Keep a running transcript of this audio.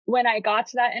when I got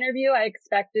to that interview, I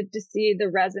expected to see the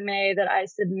resume that I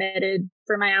submitted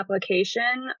for my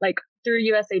application, like through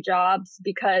USA Jobs,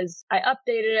 because I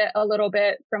updated it a little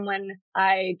bit from when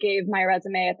I gave my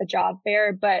resume at the job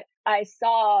fair. But I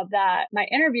saw that my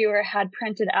interviewer had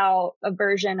printed out a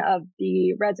version of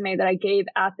the resume that I gave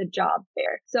at the job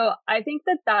fair. So I think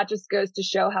that just goes to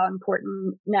show how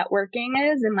important networking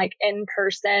is and like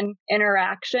in-person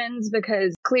interactions,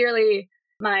 because clearly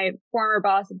my former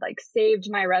boss had like saved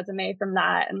my resume from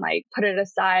that and like put it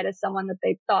aside as someone that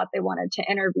they thought they wanted to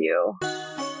interview.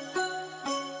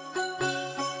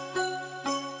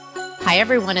 Hi,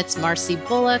 everyone. It's Marcy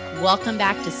Bullock. Welcome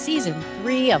back to Season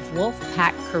 3 of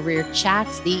Wolfpack Career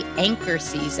Chats, the anchor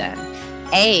season.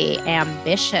 A,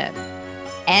 ambition.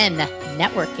 N,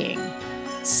 networking.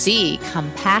 C,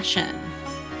 compassion.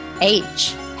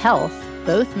 H, health,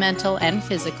 both mental and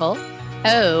physical.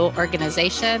 O,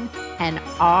 organization. And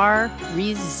R,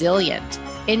 resilient.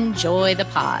 Enjoy the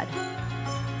pod.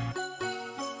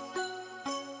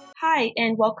 Hi,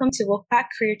 and welcome to Wolfpack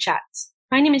Career Chats.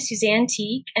 My name is Suzanne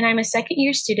Teague, and I'm a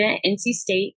second-year student at NC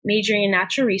State, majoring in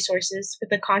natural resources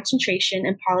with a concentration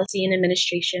in policy and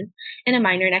administration and a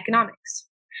minor in economics.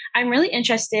 I'm really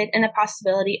interested in the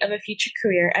possibility of a future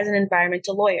career as an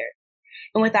environmental lawyer.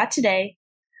 And with that today,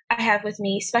 I have with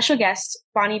me special guest,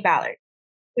 Bonnie Ballard.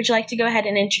 Would you like to go ahead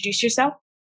and introduce yourself?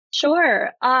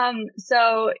 Sure.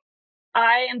 So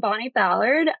I am Bonnie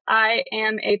Ballard. I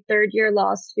am a third-year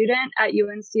law student at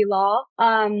UNC Law.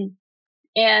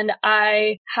 And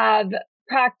I have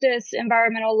practiced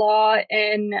environmental law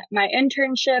in my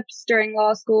internships during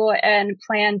law school and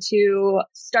plan to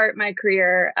start my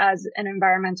career as an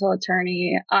environmental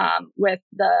attorney with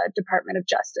the Department of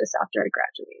Justice after I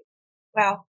graduate.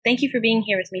 Wow. Thank you for being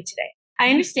here with me today. I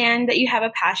understand that you have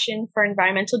a passion for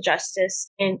environmental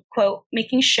justice and, quote,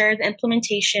 making sure the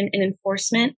implementation and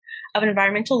enforcement of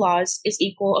environmental laws is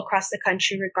equal across the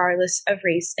country regardless of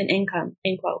race and income,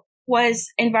 end quote. Was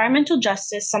environmental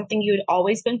justice something you had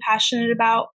always been passionate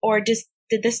about, or did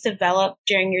this develop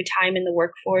during your time in the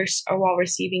workforce or while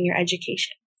receiving your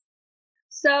education?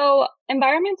 So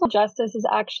environmental justice is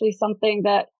actually something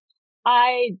that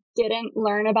I didn't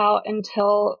learn about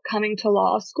until coming to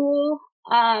law school.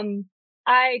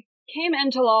 I came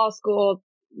into law school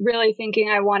really thinking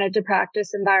I wanted to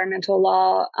practice environmental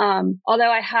law,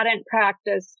 although I hadn't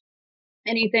practiced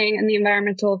anything in the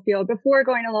environmental field before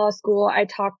going to law school. I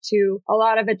talked to a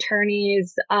lot of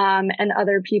attorneys and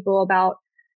other people about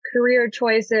career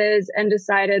choices and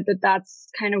decided that that's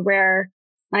kind of where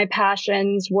my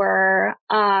passions were.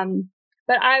 But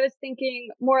I was thinking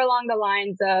more along the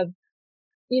lines of,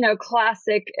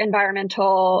 classic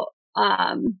environmental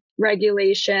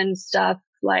regulation stuff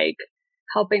like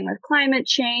helping with climate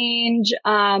change,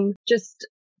 just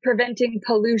preventing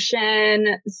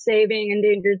pollution, saving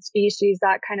endangered species,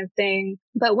 that kind of thing.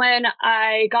 But when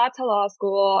I got to law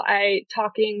school,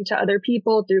 talking to other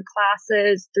people through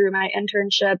classes, through my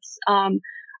internships,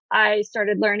 I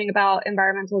started learning about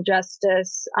environmental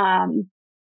justice,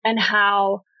 and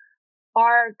how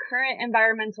our current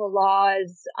environmental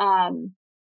laws,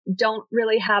 don't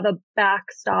really have a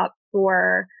backstop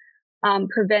for,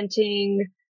 preventing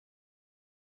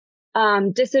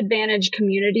disadvantaged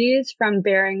communities from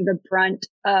bearing the brunt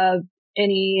of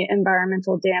any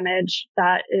environmental damage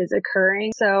that is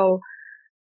occurring. So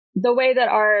the way that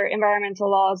our environmental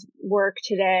laws work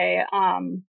today,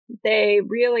 they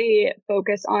really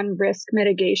focus on risk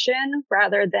mitigation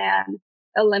rather than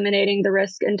eliminating the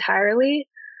risk entirely.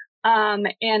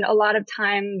 And a lot of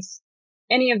times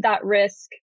any of that risk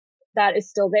that is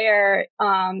still there,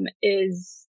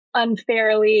 is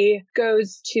unfairly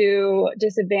goes to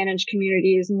disadvantaged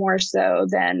communities more so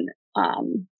than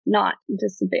not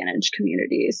disadvantaged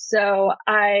communities. So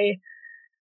I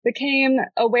became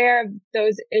aware of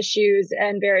those issues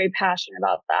and very passionate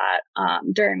about that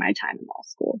during my time in law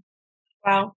school.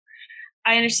 Wow.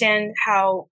 I understand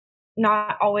how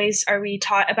not always are we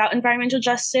taught about environmental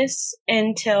justice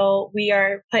until we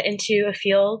are put into a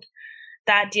field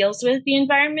that deals with the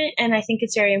environment. And I think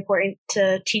it's very important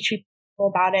to teach people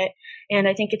about it. And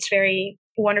I think it's very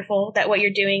wonderful that what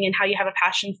you're doing and how you have a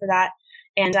passion for that.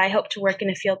 And I hope to work in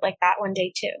a field like that one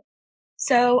day too.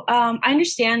 So I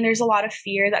understand there's a lot of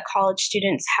fear that college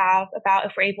students have about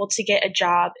if we're able to get a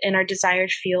job in our desired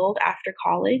field after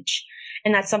college.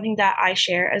 And that's something that I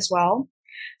share as well.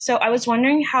 So I was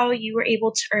wondering how you were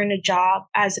able to earn a job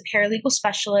as a paralegal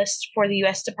specialist for the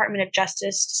U.S. Department of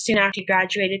Justice soon after you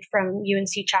graduated from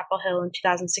UNC Chapel Hill in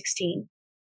 2016.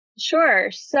 Sure.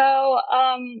 So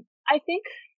I think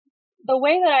the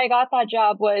way that I got that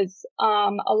job was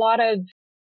a lot of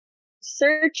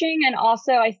searching and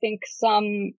also I think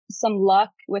some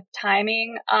luck with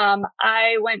timing.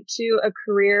 I went to a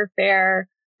career fair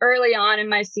early on in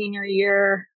my senior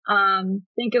year. I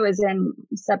think it was in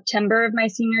September of my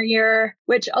senior year,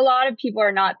 which a lot of people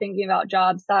are not thinking about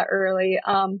jobs that early.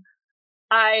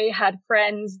 I had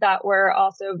friends that were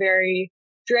also very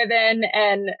driven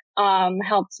and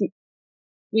helped,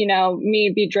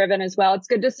 me be driven as well. It's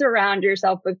good to surround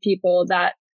yourself with people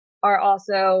that are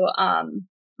also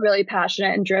really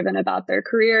passionate and driven about their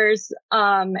careers.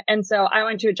 And so I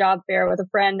went to a job fair with a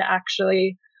friend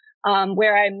actually,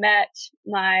 where I met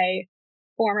my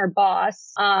former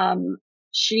boss.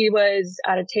 She was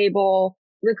at a table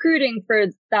recruiting for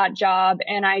that job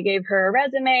and I gave her a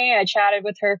resume. I chatted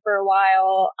with her for a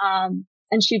while.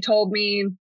 And she told me,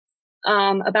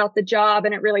 about the job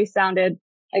and it really sounded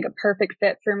like a perfect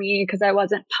fit for me because I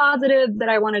wasn't positive that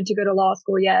I wanted to go to law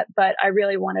school yet, but I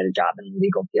really wanted a job in the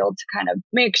legal field to kind of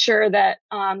make sure that,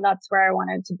 that's where I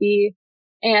wanted to be.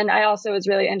 And I also was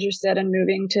really interested in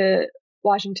moving to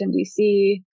Washington,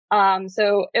 DC.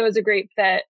 So it was a great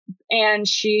fit. And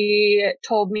she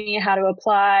told me how to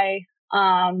apply,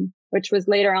 which was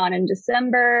later on in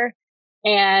December.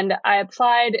 And I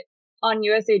applied on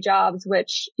USA Jobs,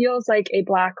 which feels like a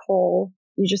black hole.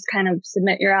 You just kind of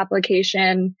submit your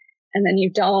application and then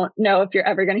you don't know if you're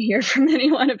ever going to hear from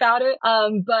anyone about it.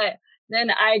 But then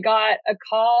I got a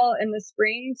call in the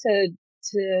spring to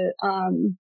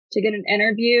get an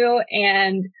interview.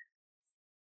 And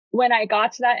when I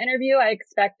got to that interview, I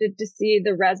expected to see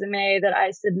the resume that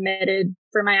I submitted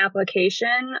for my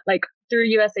application, like through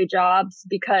USA Jobs,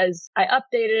 because I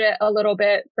updated it a little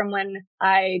bit from when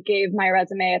I gave my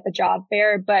resume at the job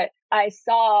fair. But I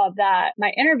saw that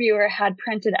my interviewer had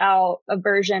printed out a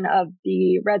version of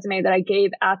the resume that I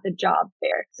gave at the job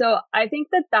fair. So I think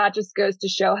that just goes to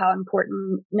show how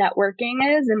important networking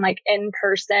is and like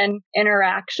in-person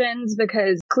interactions,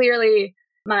 because clearly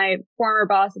my former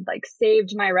boss had like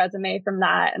saved my resume from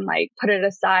that and like put it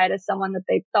aside as someone that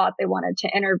they thought they wanted to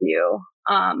interview.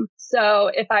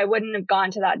 So if I wouldn't have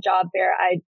gone to that job fair,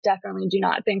 I definitely do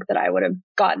not think that I would have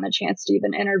gotten the chance to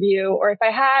even interview. Or if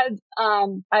I had,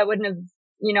 I wouldn't have,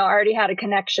 already had a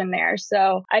connection there.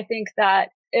 So I think that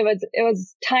it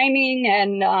was timing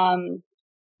and,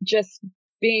 just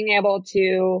being able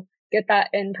to get that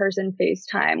in-person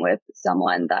FaceTime with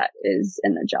someone that is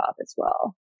in the job as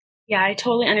well. Yeah, I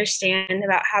totally understand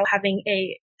about how having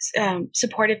a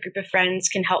supportive group of friends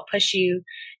can help push you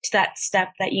to that step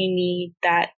that you need,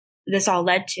 that this all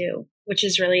led to, which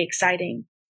is really exciting.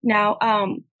 Now,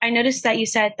 I noticed that you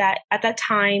said that at that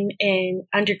time in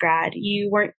undergrad, you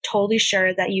weren't totally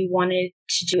sure that you wanted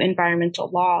to do environmental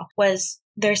law. Was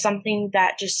there something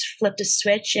that just flipped a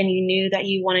switch and you knew that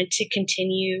you wanted to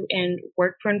continue and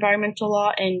work for environmental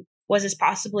law? And was this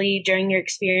possibly during your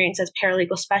experience as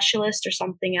paralegal specialist or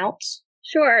something else?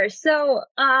 Sure. So,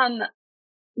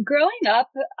 growing up,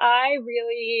 I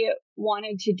really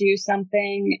wanted to do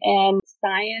something in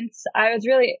science. I was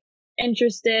really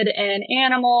interested in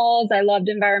animals. I loved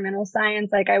environmental science.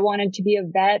 Like I wanted to be a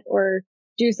vet or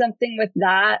do something with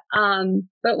that.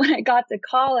 But when I got to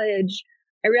college,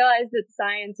 I realized that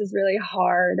science is really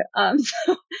hard.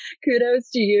 So kudos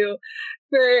to you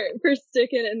for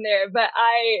sticking in there. But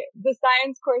the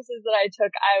science courses that I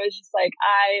took, I was just like,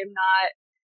 I am not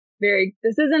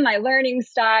this isn't my learning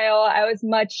style. I was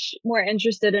much more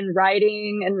interested in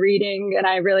writing and reading, and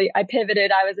I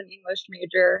pivoted. I was an English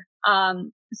major.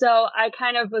 So I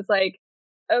kind of was like,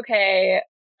 okay,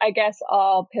 I guess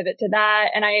I'll pivot to that.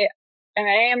 And I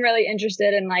am really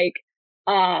interested in like,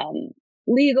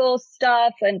 legal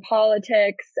stuff and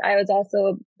politics. I was also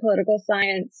a political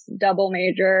science double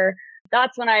major.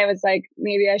 That's when I was like,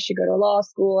 maybe I should go to law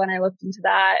school. And I looked into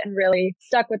that and really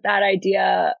stuck with that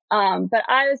idea. But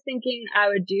I was thinking I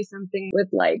would do something with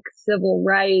like civil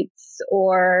rights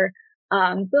or,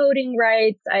 voting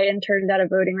rights. I interned at a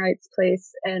voting rights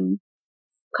place in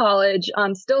college.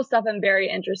 Still stuff I'm very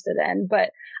interested in,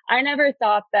 but I never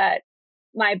thought that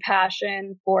my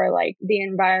passion for like the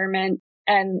environment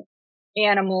and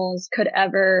animals could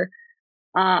ever,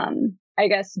 I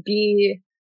guess, be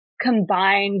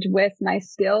combined with my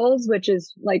skills, which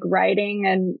is like writing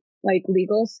and like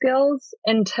legal skills,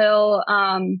 until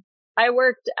I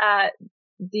worked at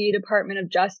the Department of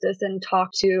Justice and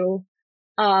talked to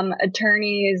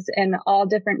attorneys in all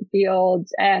different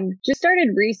fields and just started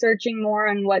researching more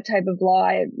on what type of law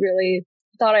I really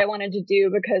thought I wanted to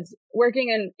do, because working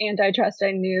in antitrust,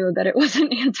 I knew that it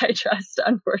wasn't antitrust,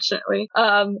 unfortunately.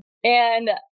 And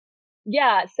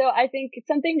yeah, so I think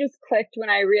something just clicked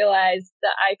when I realized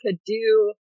that I could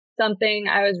do something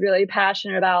I was really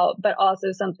passionate about, but also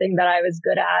something that I was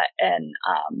good at. And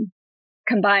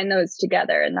combine those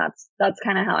together. And that's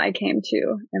kind of how I came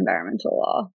to environmental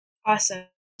law. Awesome.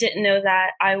 Didn't know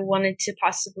that I wanted to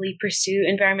possibly pursue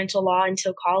environmental law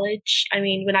until college. I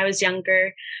mean, when I was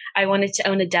younger, I wanted to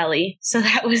own a deli. So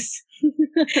that was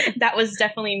that was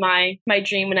definitely my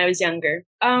dream when I was younger.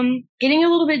 Getting a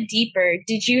little bit deeper,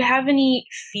 did you have any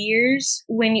fears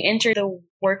when you entered the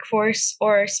workforce,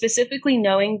 or specifically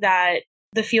knowing that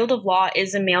the field of law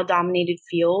is a male-dominated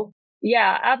field?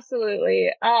 Yeah, absolutely.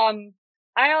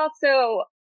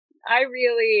 I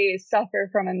really suffer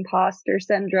from imposter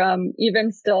syndrome,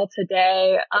 even still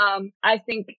today. I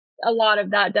think a lot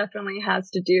of that definitely has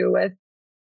to do with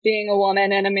being a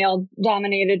woman in a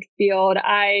male-dominated field.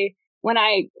 When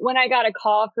I got a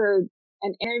call for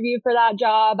an interview for that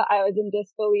job, I was in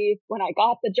disbelief. When I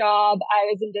got the job, I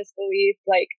was in disbelief,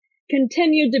 like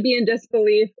continued to be in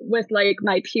disbelief with like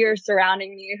my peers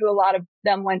surrounding me, who a lot of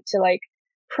them went to like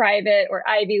private or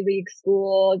Ivy League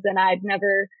schools, and I'd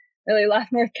never really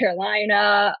left North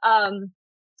Carolina.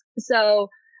 So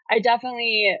I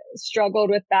definitely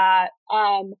struggled with that.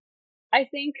 I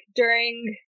think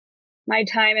during my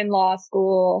time in law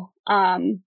school,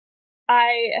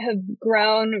 I have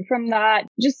grown from that,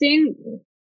 just seeing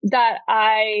that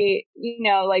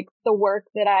like the work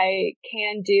that I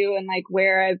can do and like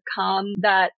where I've come,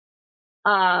 that,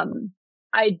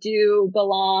 I do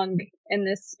belong in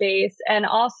this space, and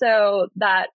also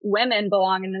that women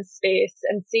belong in this space,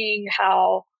 and seeing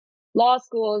how law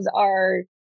schools are,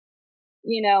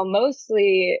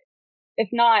 mostly, if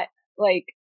not like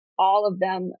all of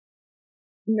them,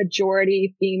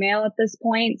 majority female at this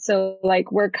point. So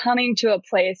like we're coming to a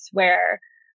place where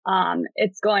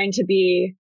it's going to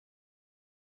be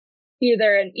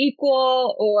either an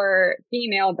equal or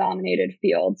female dominated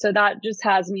field. So that just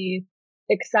has me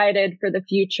excited for the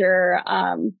future,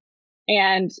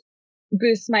 and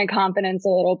boosts my confidence a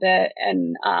little bit,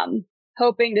 and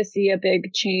hoping to see a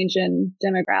big change in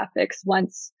demographics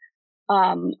once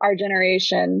our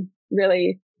generation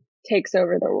really takes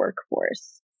over the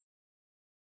workforce.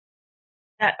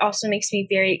 That also makes me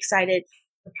very excited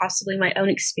for possibly my own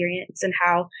experience and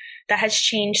how that has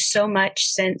changed so much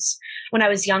since when I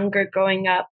was younger, growing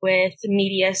up with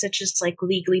media such as like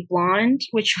Legally Blonde,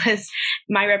 which was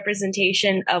my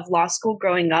representation of law school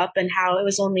growing up, and how it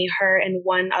was only her and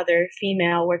one other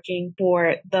female working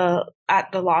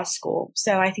at the law school.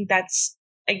 So I think that's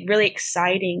really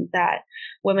exciting that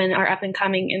women are up and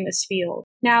coming in this field.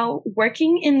 Now,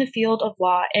 working in the field of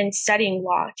law and studying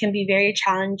law can be very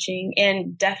challenging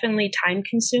and definitely time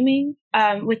consuming.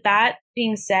 With that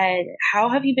being said, how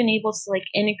have you been able to like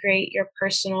integrate your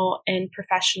personal and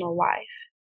professional life?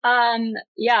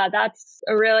 Yeah, that's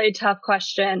a really tough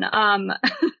question.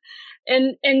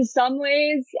 In some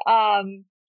ways,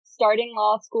 starting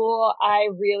law school, I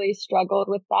really struggled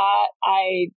with that.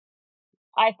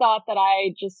 I thought that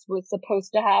I just was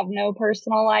supposed to have no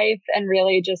personal life, and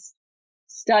really just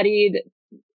studied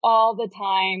all the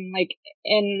time, like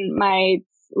in my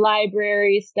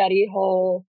library study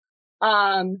hole.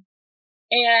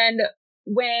 And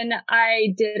when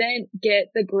I didn't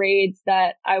get the grades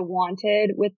that I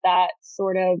wanted with that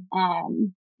sort of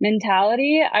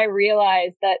mentality, I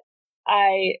realized that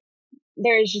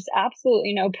there's just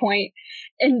absolutely no point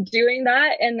in doing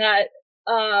that, and that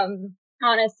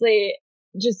honestly,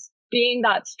 just being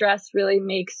that stress really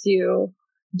makes you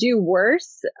do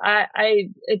worse.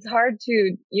 It's hard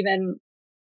to even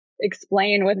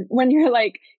explain when you're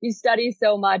like, you study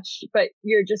so much, but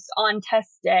you're just on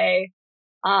test day,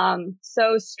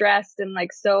 so stressed and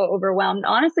like so overwhelmed,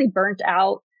 honestly burnt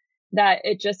out, that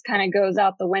it just kind of goes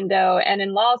out the window. And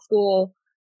in law school,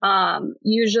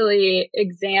 usually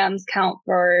exams count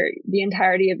for the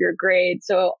entirety of your grade.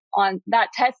 So on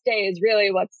that test day is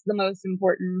really what's the most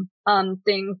important,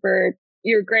 thing for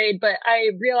your grade. But I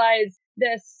realized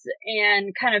this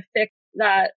and kind of fixed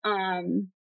that,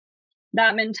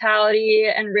 that mentality,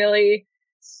 and really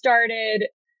started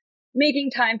making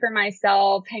time for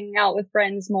myself, hanging out with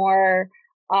friends more.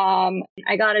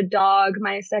 I got a dog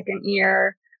my second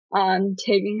year,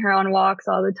 taking her on walks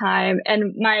all the time,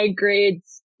 and my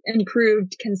grades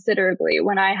improved considerably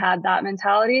when I had that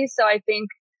mentality. So I think,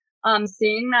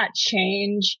 seeing that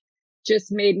change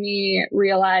just made me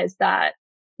realize that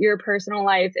your personal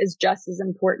life is just as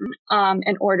important,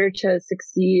 in order to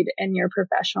succeed in your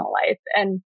professional life.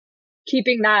 And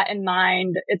keeping that in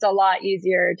mind, it's a lot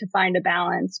easier to find a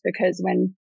balance, because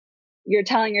when you're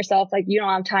telling yourself like you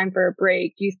don't have time for a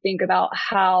break, you think about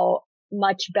how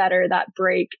much better that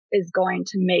break is going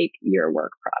to make your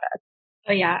work product.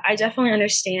 Oh yeah, I definitely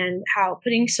understand how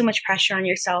putting so much pressure on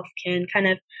yourself can kind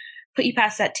of put you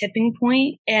past that tipping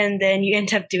point, and then you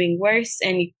end up doing worse,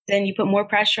 and then you put more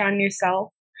pressure on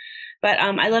yourself. But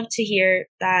I love to hear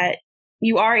that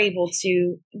you are able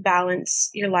to balance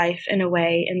your life in a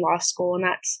way in law school. And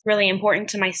that's really important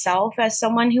to myself as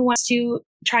someone who wants to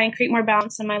try and create more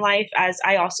balance in my life, as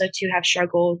I also too have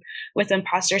struggled with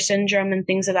imposter syndrome and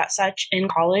things of that such in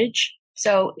college.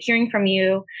 So hearing from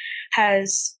you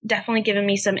has definitely given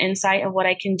me some insight of what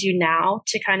I can do now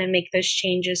to kind of make those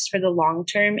changes for the long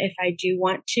term if I do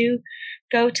want to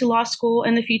go to law school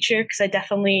in the future, because I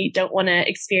definitely don't want to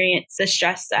experience the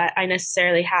stress that I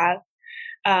necessarily have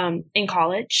in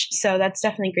college. So that's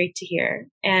definitely great to hear.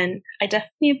 And I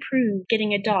definitely approve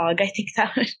getting a dog. I think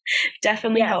that would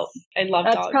definitely help. I love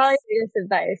dogs. That's probably the biggest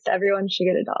advice. Everyone should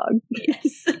get a dog.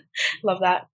 Yes. Love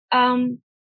that.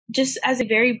 Just as a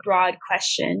very broad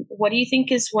question, what do you think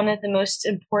is one of the most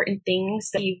important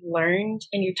things that you've learned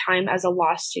in your time as a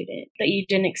law student that you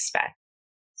didn't expect?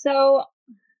 So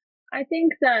I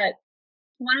think that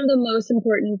one of the most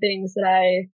important things that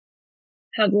I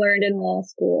have learned in law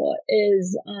school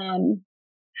is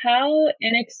how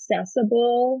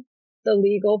inaccessible the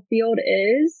legal field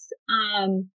is,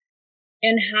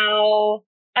 and how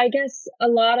I guess a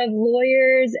lot of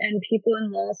lawyers and people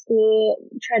in law school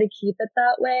try to keep it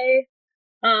that way.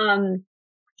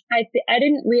 I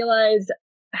didn't realize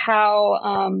how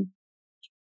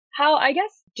I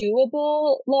guess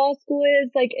doable law school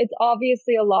is. Like, it's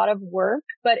obviously a lot of work,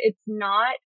 but it's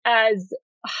not as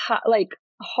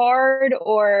hard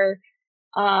or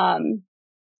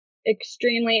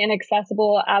extremely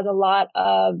inaccessible as a lot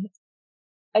of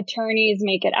attorneys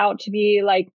make it out to be.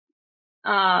 Like,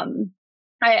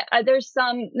 there's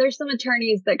some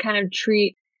attorneys that kind of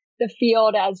treat the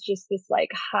field as just this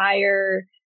like higher,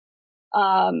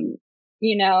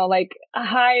 like a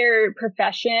higher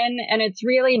profession, and it's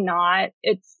really not.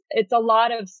 It's a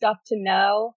lot of stuff to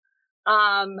know.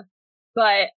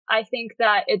 But I think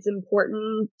that it's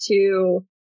important to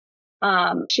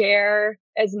share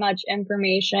as much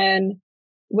information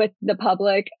with the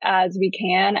public as we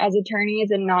can as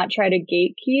attorneys, and not try to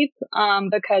gatekeep,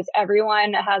 because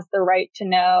everyone has the right to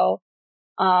know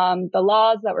the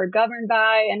laws that we're governed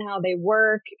by and how they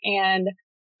work. And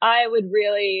I would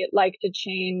really like to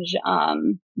change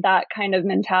that kind of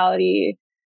mentality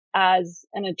as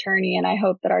an attorney, and I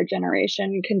hope that our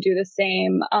generation can do the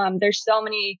same. There's so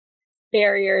many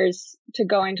barriers to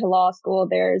going to law school.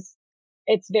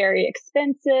 It's very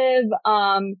expensive.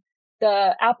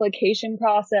 The application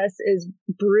process is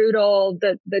brutal.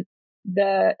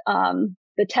 The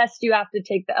test you have to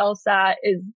take, the LSAT,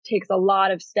 takes a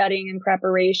lot of studying and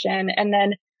preparation. And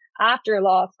then after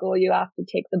law school, you have to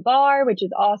take the bar, which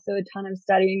is also a ton of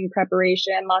studying and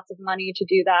preparation, lots of money to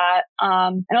do that.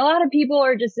 And a lot of people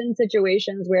are just in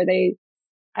situations where they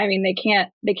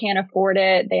can't afford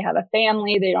it. They have a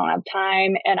family, they don't have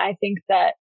time. And I think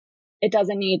that it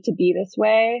doesn't need to be this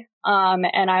way.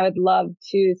 And I would love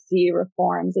to see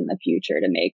reforms in the future to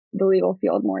make the legal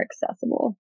field more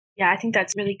accessible. Yeah, I think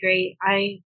that's really great.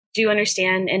 I do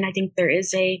understand, and I think there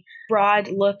is a broad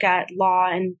look at law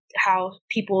and how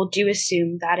people do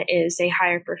assume that it is a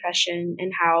higher profession,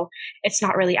 and how it's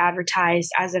not really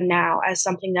advertised as of now as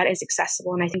something that is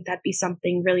accessible. And I think that'd be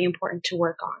something really important to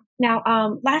work on. Now,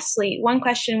 lastly, one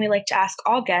question we like to ask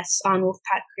all guests on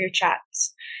Wolfpack Career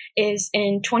Chats is,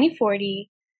 in 2040,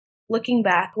 looking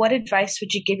back, what advice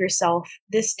would you give yourself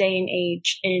this day and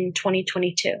age in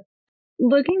 2022?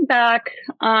 Looking back,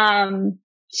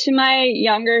 to my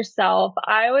younger self,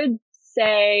 I would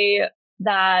say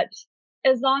that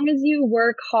as long as you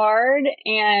work hard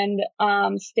and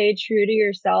stay true to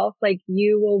yourself, like,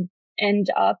 you will end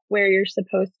up where you're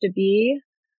supposed to be.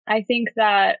 I think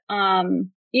that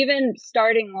even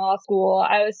starting law school,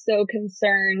 I was so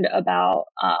concerned about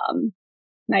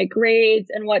my grades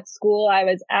and what school I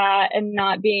was at, and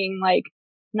not being like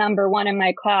number one in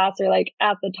my class or like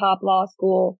at the top law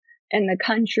school in the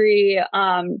country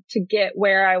to get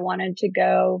where I wanted to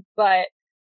go. But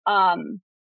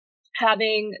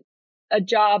having a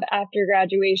job after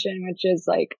graduation, which is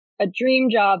like a dream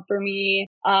job for me,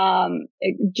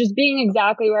 just being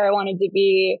exactly where I wanted to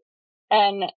be,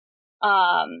 and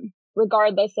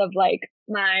regardless of like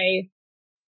my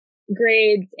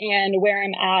grades and where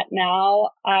I'm at now,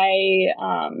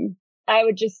 I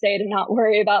would just say to not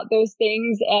worry about those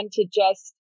things, and to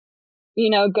just,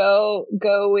 go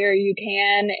where you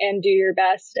can and do your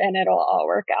best, and it'll all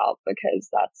work out, because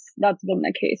that's been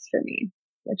the case for me,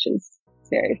 which is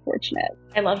very fortunate.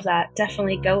 I love that.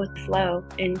 Definitely go with the flow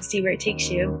and see where it takes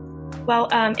you. Well,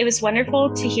 it was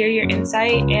wonderful to hear your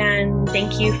insight, and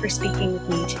thank you for speaking with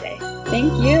me today.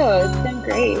 Thank you. It's been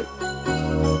great.